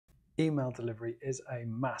email delivery is a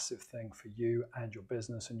massive thing for you and your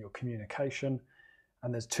business and your communication.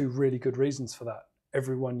 And there's two really good reasons for that.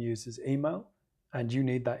 Everyone uses email, and you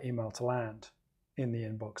need that email to land in the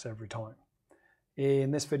inbox every time.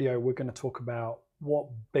 In this video, we're going to talk about what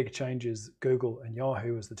big changes Google and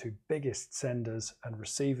Yahoo, as the two biggest senders and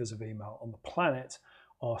receivers of email on the planet,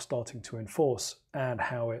 are starting to enforce and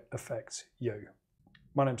how it affects you.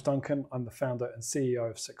 My name's Duncan. I'm the founder and CEO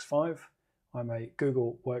of 65. I'm a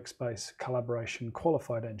Google Workspace collaboration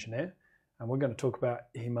qualified engineer, and we're going to talk about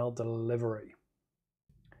email delivery.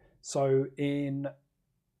 So in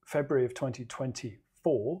February of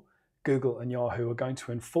 2024, Google and Yahoo are going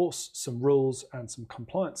to enforce some rules and some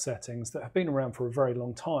compliance settings that have been around for a very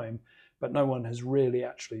long time, but no one has really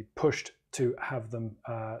actually pushed to have them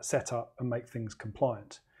set up and make things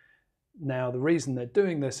compliant. Now, the reason they're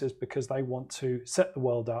doing this is because they want to set the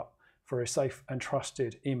world up for a safe and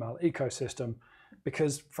trusted email ecosystem,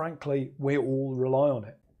 because frankly, we all rely on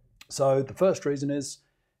it. So the first reason is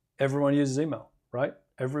everyone uses email, right?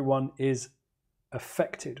 Everyone is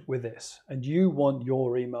affected with this, and you want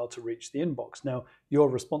your email to reach the inbox. Now, you're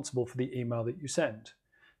responsible for the email that you send.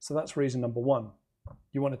 So that's reason number one.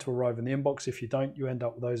 You want it to arrive in the inbox. If you don't, you end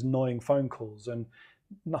up with those annoying phone calls and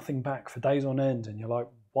nothing back for days on end. And you're like,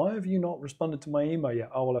 why have you not responded to my email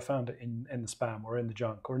yet? Oh, well, I found it in the spam or in the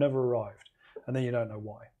junk, or it never arrived. And then you don't know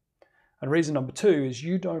why. And reason number two is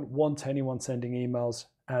you don't want anyone sending emails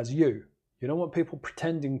as you. You don't want people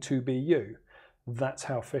pretending to be you. That's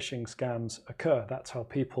how phishing scams occur. That's how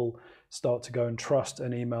people start to go and trust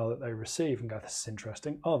an email that they receive and go, this is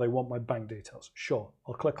interesting. Oh, they want my bank details. Sure,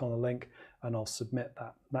 I'll click on the link and I'll submit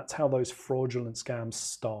that. That's how those fraudulent scams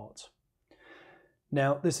start.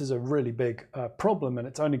 Now, this is a really big problem, and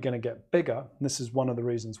it's only going to get bigger. And this is one of the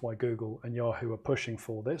reasons why Google and Yahoo are pushing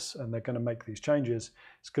for this, and they're going to make these changes.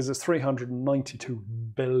 It's because there's 392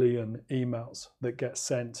 billion emails that get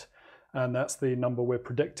sent. And that's the number we're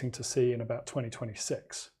predicting to see in about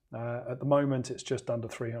 2026. At the moment, it's just under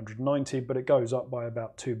 390, but it goes up by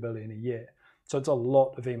about 2 billion a year. So it's a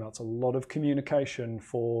lot of email. It's a lot of communication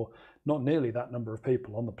for not nearly that number of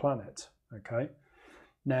people on the planet. Okay.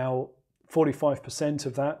 Now, 45%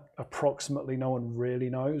 of that, approximately, no one really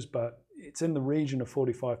knows, but it's in the region of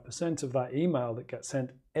 45% of that email that gets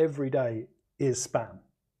sent every day is spam.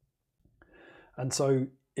 And so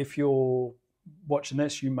if you're watching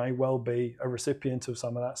this, you may well be a recipient of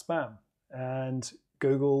some of that spam. And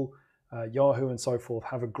Google, Yahoo and so forth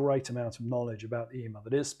have a great amount of knowledge about the email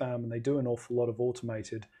that is spam, and they do an awful lot of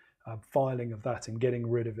automated filing of that and getting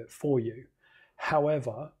rid of it for you.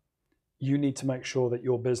 However, you need to make sure that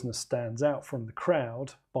your business stands out from the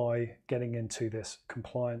crowd by getting into this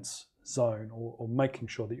compliance zone, or making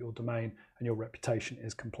sure that your domain and your reputation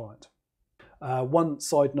is compliant. One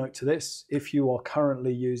side note to this, if you are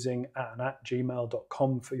currently using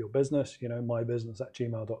 @gmail.com for your business,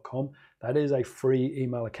 mybusiness@gmail.com, that is a free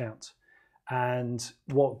email account. And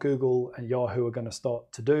what Google and Yahoo are going to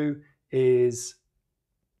start to do is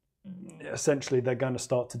essentially they're going to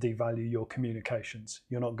start to devalue your communications.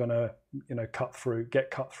 You're not going to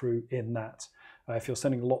get cut through in that. If you're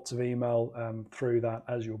sending lots of email through that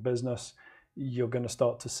as your business, you're going to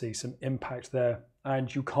start to see some impact there.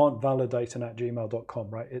 And you can't validate an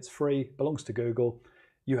 @gmail.com, right? It's free, belongs to Google.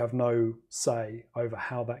 You have no say over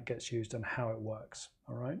how that gets used and how it works,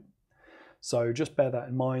 all right? So just bear that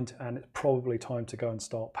in mind, and it's probably time to go and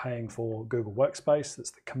start paying for Google Workspace.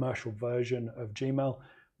 That's the commercial version of Gmail.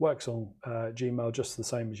 Works on Gmail just the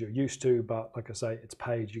same as you're used to, but like I say, it's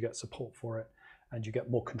paid, you get support for it, and you get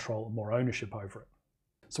more control and more ownership over it.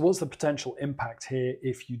 So what's the potential impact here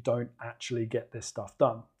if you don't actually get this stuff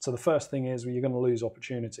done? So the first thing is, you're going to lose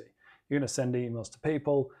opportunity. You're going to send emails to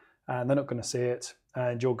people and they're not going to see it,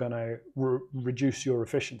 and you're going to reduce your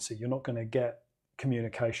efficiency. You're not going to get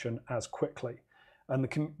communication as quickly. And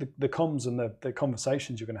the comms and the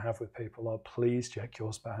conversations you're going to have with people are, please check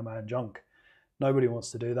your spam and junk. Nobody wants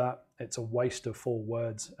to do that. It's a waste of 4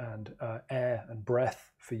 words and air and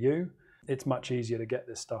breath for you. It's much easier to get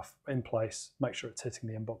this stuff in place, make sure it's hitting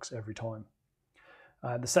the inbox every time.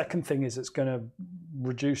 The second thing is it's going to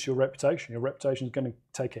reduce your reputation. Your reputation is going to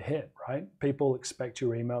take a hit, right? People expect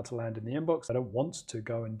your email to land in the inbox. They don't want to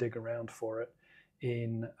go and dig around for it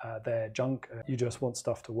in their junk. You just want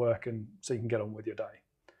stuff to work, and so you can get on with your day.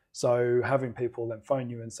 So having people then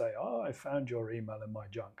phone you and say, oh, I found your email in my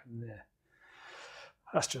junk. Nah.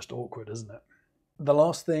 That's just awkward, isn't it? The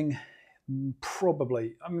last thing,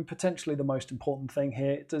 potentially the most important thing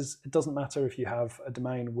here, it doesn't matter if you have a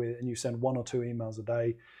domain and you send 1 or 2 emails a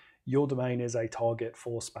day. Your domain is a target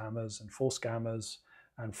for spammers and for scammers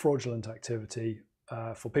and fraudulent activity,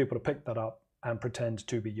 for people to pick that up and pretend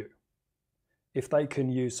to be you. If they can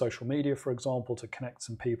use social media, for example, to connect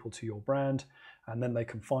some people to your brand, and then they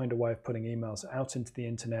can find a way of putting emails out into the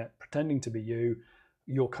internet, pretending to be you,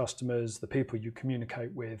 your customers, the people you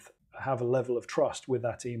communicate with, have a level of trust with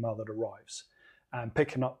that email that arrives. And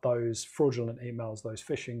picking up those fraudulent emails, those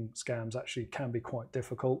phishing scams, actually can be quite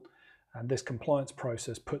difficult. And this compliance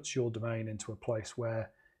process puts your domain into a place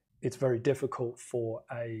where it's very difficult for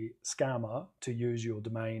a scammer to use your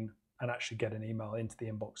domain and actually get an email into the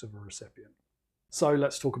inbox of a recipient. So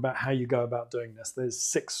let's talk about how you go about doing this. There's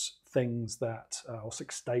 6 things that, or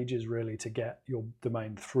 6 stages really, to get your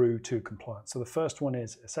domain through to compliance. So the first one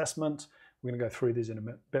is assessment. We're going to go through these in a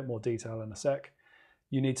bit more detail in a sec.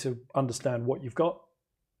 You need to understand what you've got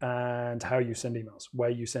and how you send emails, where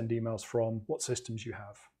you send emails from, what systems you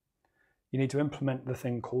have. You need to implement the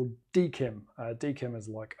thing called DKIM. DKIM is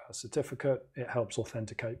like a certificate. It helps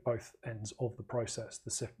authenticate both ends of the process,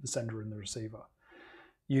 the sender and the receiver.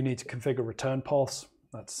 You need to configure return paths.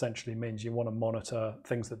 That essentially means you want to monitor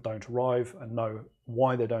things that don't arrive and know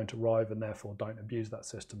why they don't arrive, and therefore don't abuse that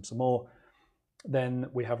system some more. Then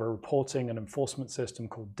we have a reporting and enforcement system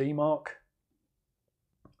called DeMark.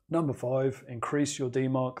 Number 5, increase your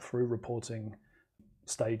DeMark through reporting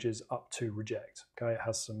stages up to reject. Okay, it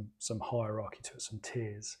has some hierarchy to it, some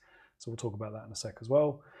tiers. So we'll talk about that in a sec as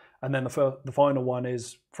well. And then the final one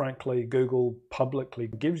is, frankly, Google publicly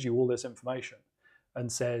gives you all this information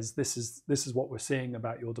and says, this is what we're seeing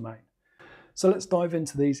about your domain. So let's dive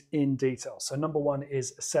into these in detail. So number 1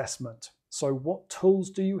 is assessment. So what tools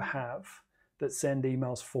do you have that send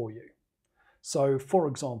emails for you? So for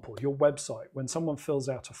example, your website, when someone fills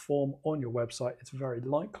out a form on your website, it's very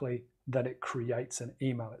likely that it creates an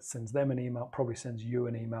email. It sends them an email, probably sends you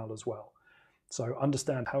an email as well. So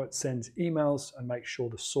understand how it sends emails and make sure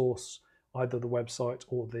the source, either the website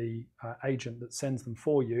or the agent that sends them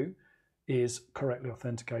for you, is correctly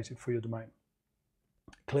authenticated for your domain.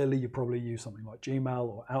 Clearly, you probably use something like Gmail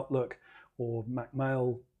or Outlook or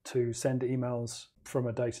Macmail to send emails from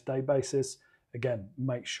a day-to-day basis. Again,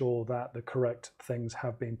 make sure that the correct things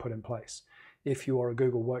have been put in place. If you are a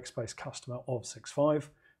Google Workspace customer of 6.5,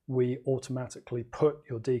 we automatically put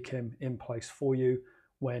your DKIM in place for you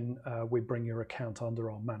when we bring your account under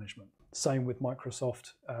our management. Same with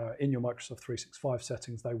Microsoft. In your Microsoft 365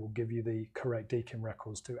 settings, they will give you the correct DKIM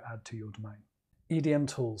records to add to your domain.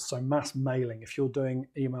 EDM tools, so mass mailing. If you're doing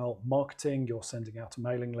email marketing, you're sending out a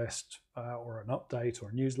mailing list or an update or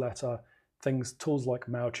a newsletter, tools like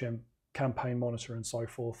MailChimp, Campaign Monitor and so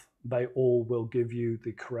forth, they all will give you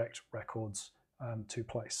the correct records to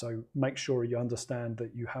place. So make sure you understand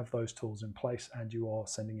that you have those tools in place and you are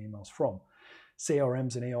sending emails from.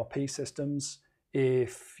 CRMs and ERP systems,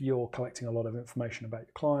 if you're collecting a lot of information about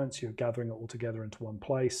your clients, you're gathering it all together into one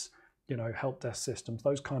place, help desk systems,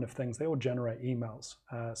 those kind of things, they all generate emails.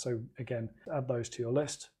 So again, add those to your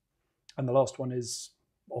list. And the last one is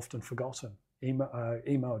often forgotten.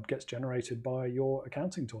 Email gets generated by your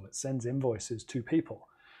accounting tool. It sends invoices to people.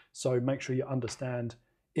 So make sure you understand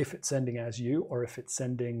if it's sending as you or if it's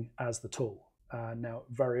sending as the tool. Now,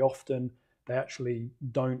 very often they actually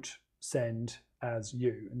don't send as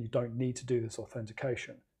you, and you don't need to do this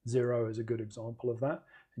authentication. Xero is a good example of that,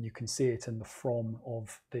 and you can see it in the from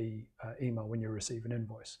of the email when you receive an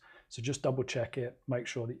invoice. So just double check it, make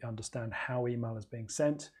sure that you understand how email is being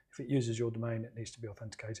sent. If it uses your domain, it needs to be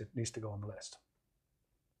authenticated, it needs to go on the list.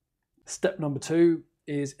 Step number 2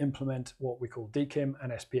 is implement what we call DKIM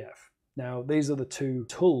and SPF. Now, these are the 2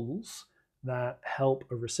 tools that help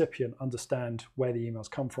a recipient understand where the emails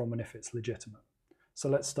come from and if it's legitimate. So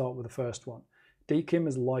let's start with the first one. DKIM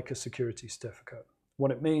is like a security certificate.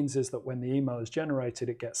 What it means is that when the email is generated,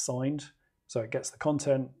 it gets signed. So it gets the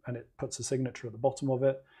content and it puts a signature at the bottom of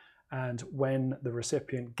it. And when the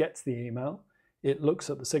recipient gets the email, it looks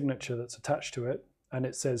at the signature that's attached to it and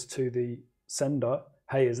it says to the sender,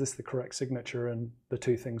 hey, is this the correct signature? And the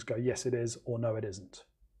 2 things go, yes, it is, or no, it isn't.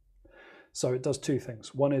 So it does 2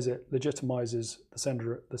 things. One is it legitimizes the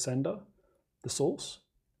sender, the source.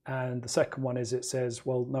 And the second one is it says,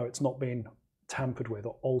 well, no, it's not been tampered with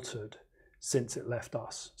or altered since it left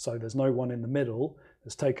us. So there's no one in the middle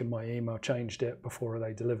that's taken my email, changed it before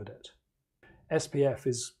they delivered it. SPF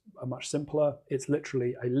is much simpler. It's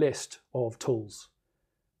literally a list of tools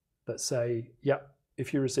that say, yep,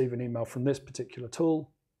 if you receive an email from this particular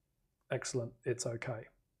tool, excellent, it's okay.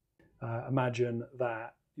 Imagine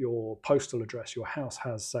that your postal address, your house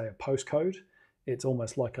has, say, a postcode. It's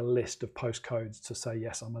almost like a list of postcodes to say,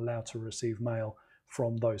 yes, I'm allowed to receive mail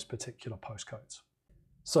from those particular postcodes.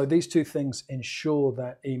 So these 2 things ensure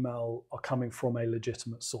that email are coming from a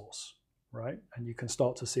legitimate source. right? And you can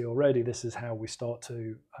start to see already, this is how we start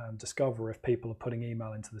to discover if people are putting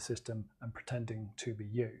email into the system and pretending to be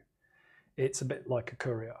you. It's a bit like a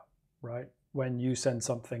courier, right? When you send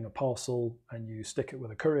something, a parcel, and you stick it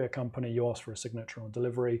with a courier company, you ask for a signature on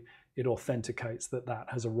delivery, it authenticates that that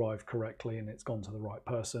has arrived correctly and it's gone to the right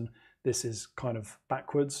person. This is kind of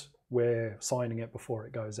backwards. We're signing it before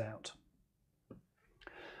it goes out.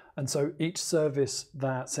 And so each service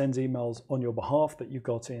that sends emails on your behalf that you've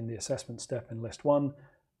got in the assessment step in list 1,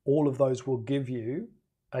 all of those will give you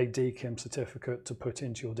a DKIM certificate to put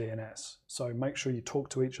into your DNS. So make sure you talk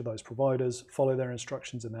to each of those providers, follow their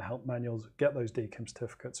instructions in their help manuals, get those DKIM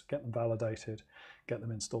certificates, get them validated, get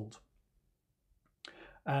them installed.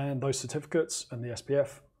 And those certificates and the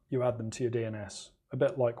SPF, you add them to your DNS. A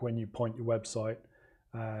bit like when you point your website,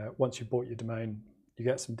 once you bought your domain, you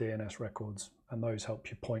get some DNS records, and those help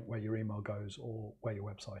you point where your email goes or where your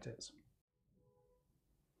website is.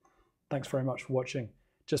 Thanks very much for watching.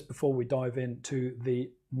 Just before we dive into the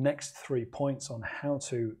next 3 points on how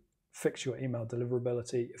to fix your email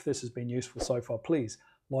deliverability, if this has been useful so far, please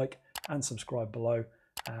like and subscribe below.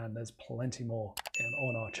 And there's plenty more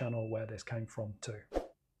on our channel where this came from too.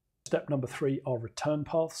 Step number 3 are return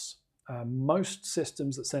paths. Most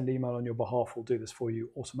systems that send email on your behalf will do this for you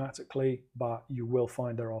automatically, but you will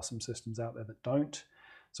find there are some systems out there that don't.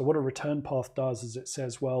 So what a return path does is it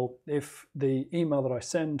says, well, if the email that I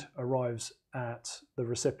send arrives at the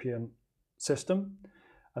recipient system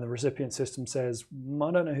and the recipient system says,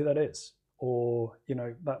 I don't know who that is, or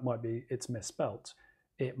that might be it's misspelt,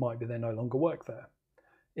 it might be they no longer work there.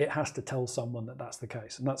 It has to tell someone that that's the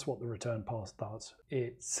case, and that's what the return path does.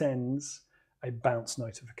 It sends a bounce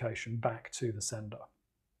notification back to the sender.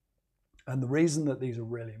 And the reason that these are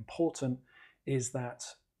really important is that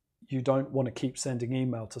you don't want to keep sending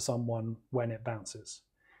email to someone when it bounces.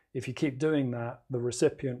 If you keep doing that, the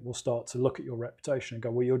recipient will start to look at your reputation and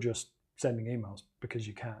go, well, you're just sending emails because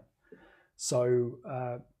you can. So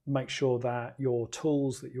make sure that your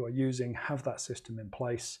tools that you are using have that system in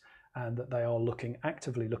place and that they are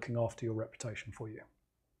actively looking after your reputation for you.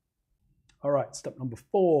 All right, step number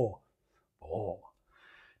 4.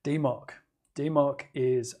 DeMark. DeMark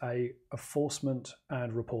is a enforcement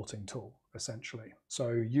and reporting tool, essentially. So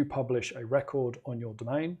you publish a record on your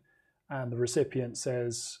domain and the recipient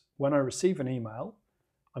says, when I receive an email,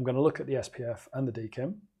 I'm going to look at the SPF and the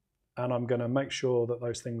DKIM and I'm going to make sure that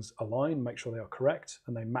those things align, make sure they are correct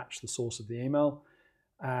and they match the source of the email.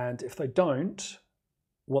 And if they don't,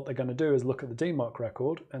 what they're going to do is look at the DeMark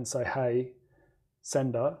record and say, hey,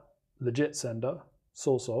 sender, legit sender,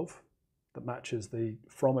 source of, that matches the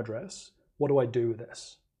from address, what do I do with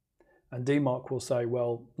this? And DeMark will say,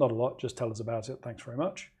 well, not a lot, just tell us about it, thanks very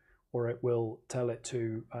much. Or it will tell it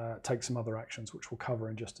to take some other actions, which we'll cover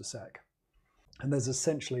in just a sec. And there's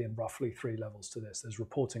essentially and roughly 3 levels to this. There's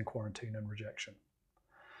reporting, quarantine, and rejection.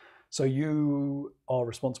 So you are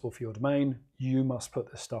responsible for your domain, you must put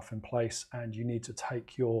this stuff in place, and you need to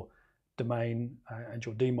take your domain and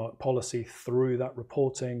your DeMark policy through that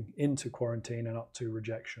reporting into quarantine and up to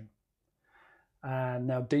rejection. And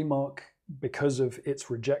now DeMark, because of its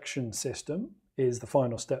rejection system, is the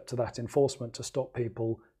final step to that enforcement to stop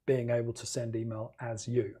people being able to send email as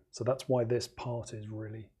you. So that's why this part is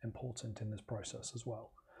really important in this process as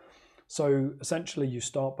well. So essentially you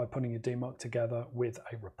start by putting your DeMark together with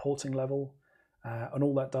a reporting level, and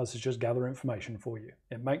all that does is just gather information for you.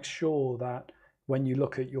 It makes sure that when you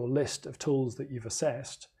look at your list of tools that you've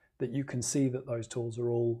assessed, that you can see that those tools are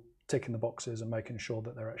all ticking the boxes and making sure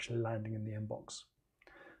that they're actually landing in the inbox.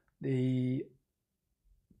 The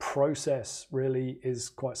process really is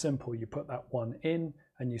quite simple. You put that one in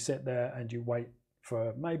and you sit there and you wait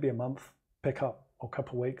for maybe a month, pick up, or a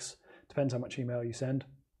couple of weeks, depends how much email you send,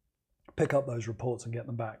 pick up those reports and get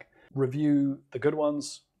them back. Review the good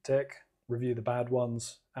ones, tick, review the bad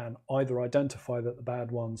ones, and either identify that the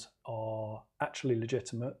bad ones are actually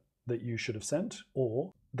legitimate that you should have sent,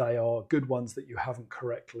 or they are good ones that you haven't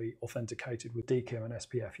correctly authenticated with DKIM and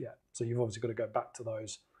SPF yet. So you've obviously got to go back to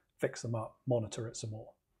those, fix them up, monitor it some more.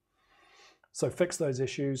 So fix those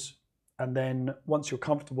issues, and then once you're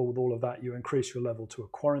comfortable with all of that, you increase your level to a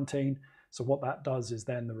quarantine. So what that does is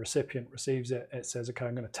then the recipient receives it, it says, okay,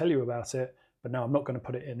 I'm going to tell you about it, but now I'm not going to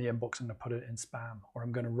put it in the inbox, I'm going to put it in spam, or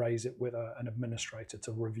I'm going to raise it with an administrator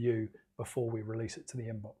to review before we release it to the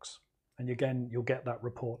inbox. And again, you'll get that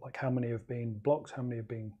report, like how many have been blocked, how many have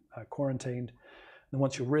been quarantined. And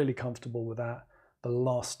once you're really comfortable with that, the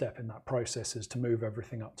last step in that process is to move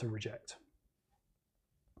everything up to reject.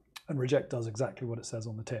 And reject does exactly what it says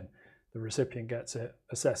on the tin. The recipient gets it,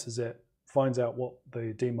 assesses it, finds out what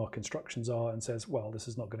the DeMark instructions are and says, well, this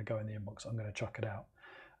is not going to go in the inbox, I'm going to chuck it out.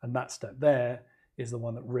 And that step there is the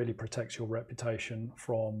one that really protects your reputation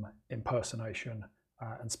from impersonation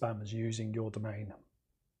and spammers using your domain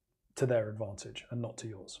to their advantage and not to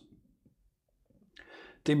yours.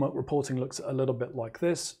 DeMark reporting looks a little bit like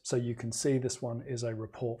this. So you can see this one is a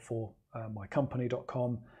report for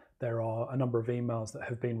mycompany.com. There are a number of emails that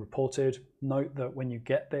have been reported. Note that when you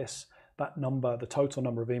get this, that number, the total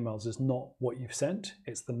number of emails, is not what you've sent.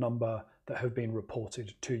 It's the number that have been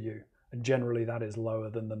reported to you. And generally that is lower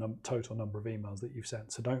than the total number of emails that you've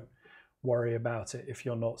sent. So don't worry about it if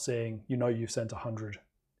you're not seeing, you've sent 100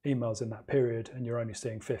 emails in that period and you're only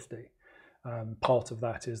seeing 50. Part of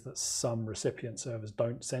that is that some recipient servers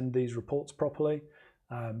don't send these reports properly,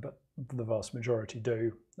 but the vast majority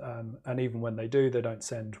do. And even when they do, they don't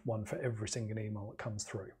send one for every single email that comes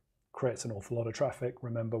through. Creates an awful lot of traffic.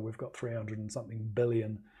 Remember, we've got 300 and something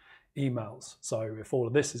billion emails. So if all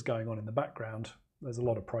of this is going on in the background, there's a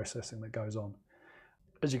lot of processing that goes on.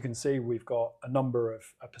 As you can see, we've got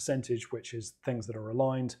a percentage, which is things that are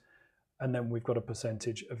aligned. And then we've got a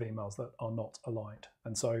percentage of emails that are not aligned.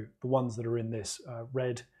 And so the ones that are in this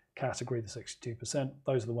red category, the 62%,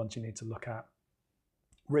 those are the ones you need to look at,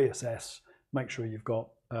 reassess, make sure you've got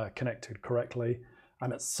connected correctly.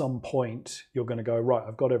 And at some point, you're going to go, right,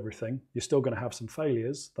 I've got everything. You're still going to have some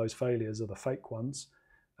failures. Those failures are the fake ones.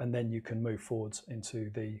 And then you can move forwards into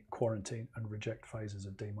the quarantine and reject phases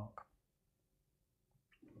of DeMark.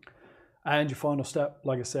 And your final step,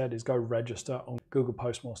 like I said, is go register on Google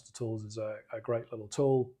Postmaster Tools. Is a great little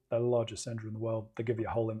tool. They're the largest sender in the world. They give you a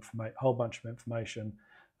whole bunch of information,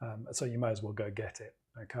 so you may as well go get it,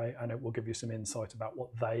 okay? And it will give you some insight about what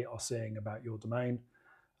they are seeing about your domain.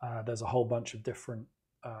 There's a whole bunch of different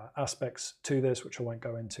aspects to this, which I won't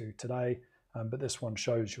go into today, but this one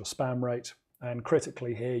shows your spam rate. And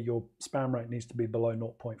critically here, your spam rate needs to be below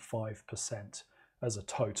 0.5% as a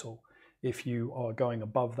total. If you are going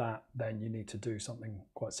above that, then you need to do something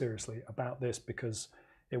quite seriously about this, because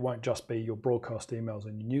it won't just be your broadcast emails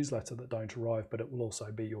and your newsletter that don't arrive, but it will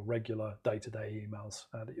also be your regular day-to-day emails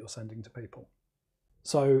that you're sending to people.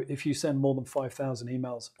 So if you send more than 5,000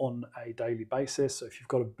 emails on a daily basis, so if you've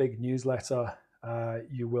got a big newsletter,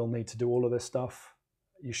 you will need to do all of this stuff.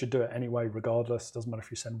 You should do it anyway, regardless. It doesn't matter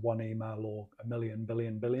if you send one email or a million,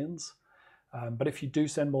 billion, billions. But if you do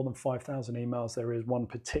send more than 5,000 emails, there is one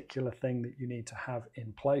particular thing that you need to have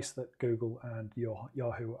in place that Google and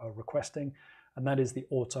Yahoo are requesting, and that is the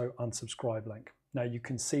auto unsubscribe link. Now you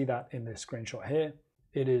can see that in this screenshot here.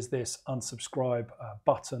 It is this unsubscribe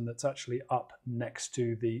button that's actually up next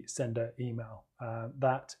to the sender email.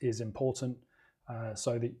 That is important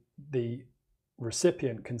so that the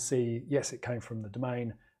recipient can see, yes, it came from the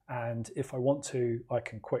domain, and if I want to, I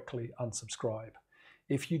can quickly unsubscribe.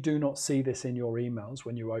 If you do not see this in your emails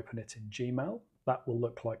when you open it in Gmail, that will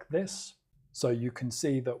look like this. So you can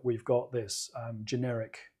see that we've got this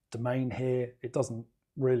generic domain here. It doesn't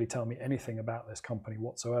really tell me anything about this company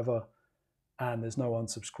whatsoever. And there's no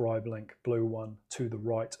unsubscribe link, blue one, to the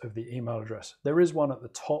right of the email address. There is one at the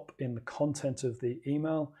top in the content of the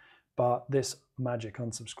email, but this magic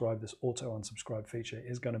unsubscribe, this auto unsubscribe feature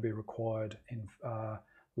is going to be required in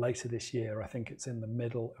later this year. I think it's in the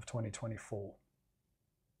middle of 2024.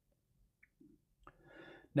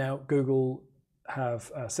 Now, Google have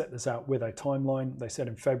set this out with a timeline. They said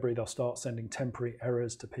in February they'll start sending temporary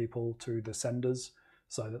errors to people, to the senders,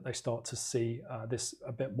 so that they start to see this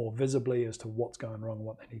a bit more visibly as to what's going wrong and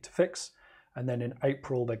what they need to fix. And then in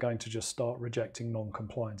April, they're going to just start rejecting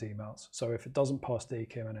non-compliant emails. So if it doesn't pass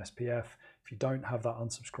DKIM and SPF, if you don't have that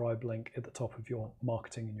unsubscribe link at the top of your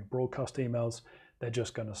marketing and your broadcast emails, they're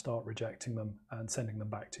just going to start rejecting them and sending them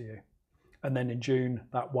back to you. And then in June,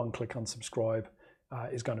 that one-click unsubscribe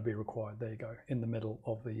is going to be required. There you go, in the middle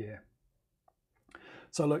of the year.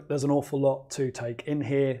 So look, there's an awful lot to take in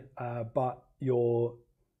here, but your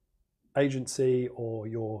agency or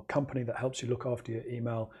your company that helps you look after your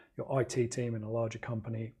email, your IT team in a larger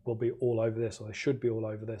company will be all over this, or they should be all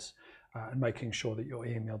over this, and making sure that your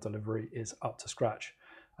email delivery is up to scratch.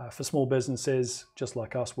 For small businesses, just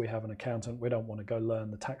like us, we have an accountant. We don't want to go learn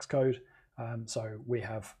the tax code. So we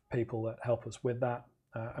have people that help us with that,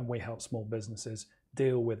 and we help small businesses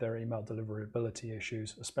deal with their email deliverability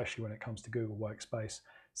issues, especially when it comes to Google Workspace,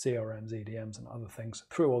 CRMs, EDMs, and other things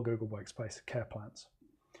through our Google Workspace care plans.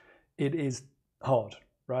 It is hard,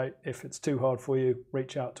 right? If it's too hard for you,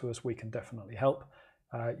 reach out to us. We can definitely help.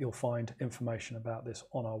 You'll find information about this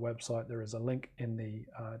on our website. There is a link in the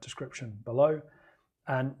description below.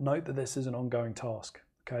 And note that this is an ongoing task,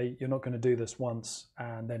 okay? You're not going to do this once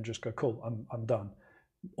and then just go, cool, I'm done.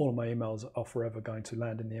 All of my emails are forever going to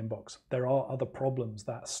land in the inbox. There are other problems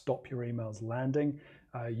that stop your emails landing,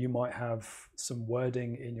 You might have some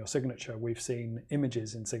wording in your signature. We've seen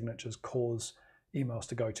images in signatures cause emails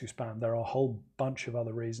to go to spam. There are a whole bunch of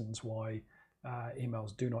other reasons why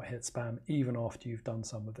emails do not hit spam, even after you've done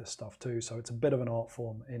some of this stuff too. So it's a bit of an art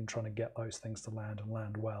form in trying to get those things to land and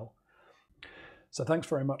land well. So thanks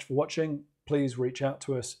very much for watching. Please reach out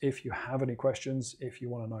to us if you have any questions, if you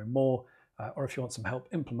want to know more, or if you want some help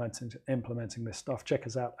implementing this stuff. Check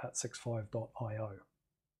us out at 65.io.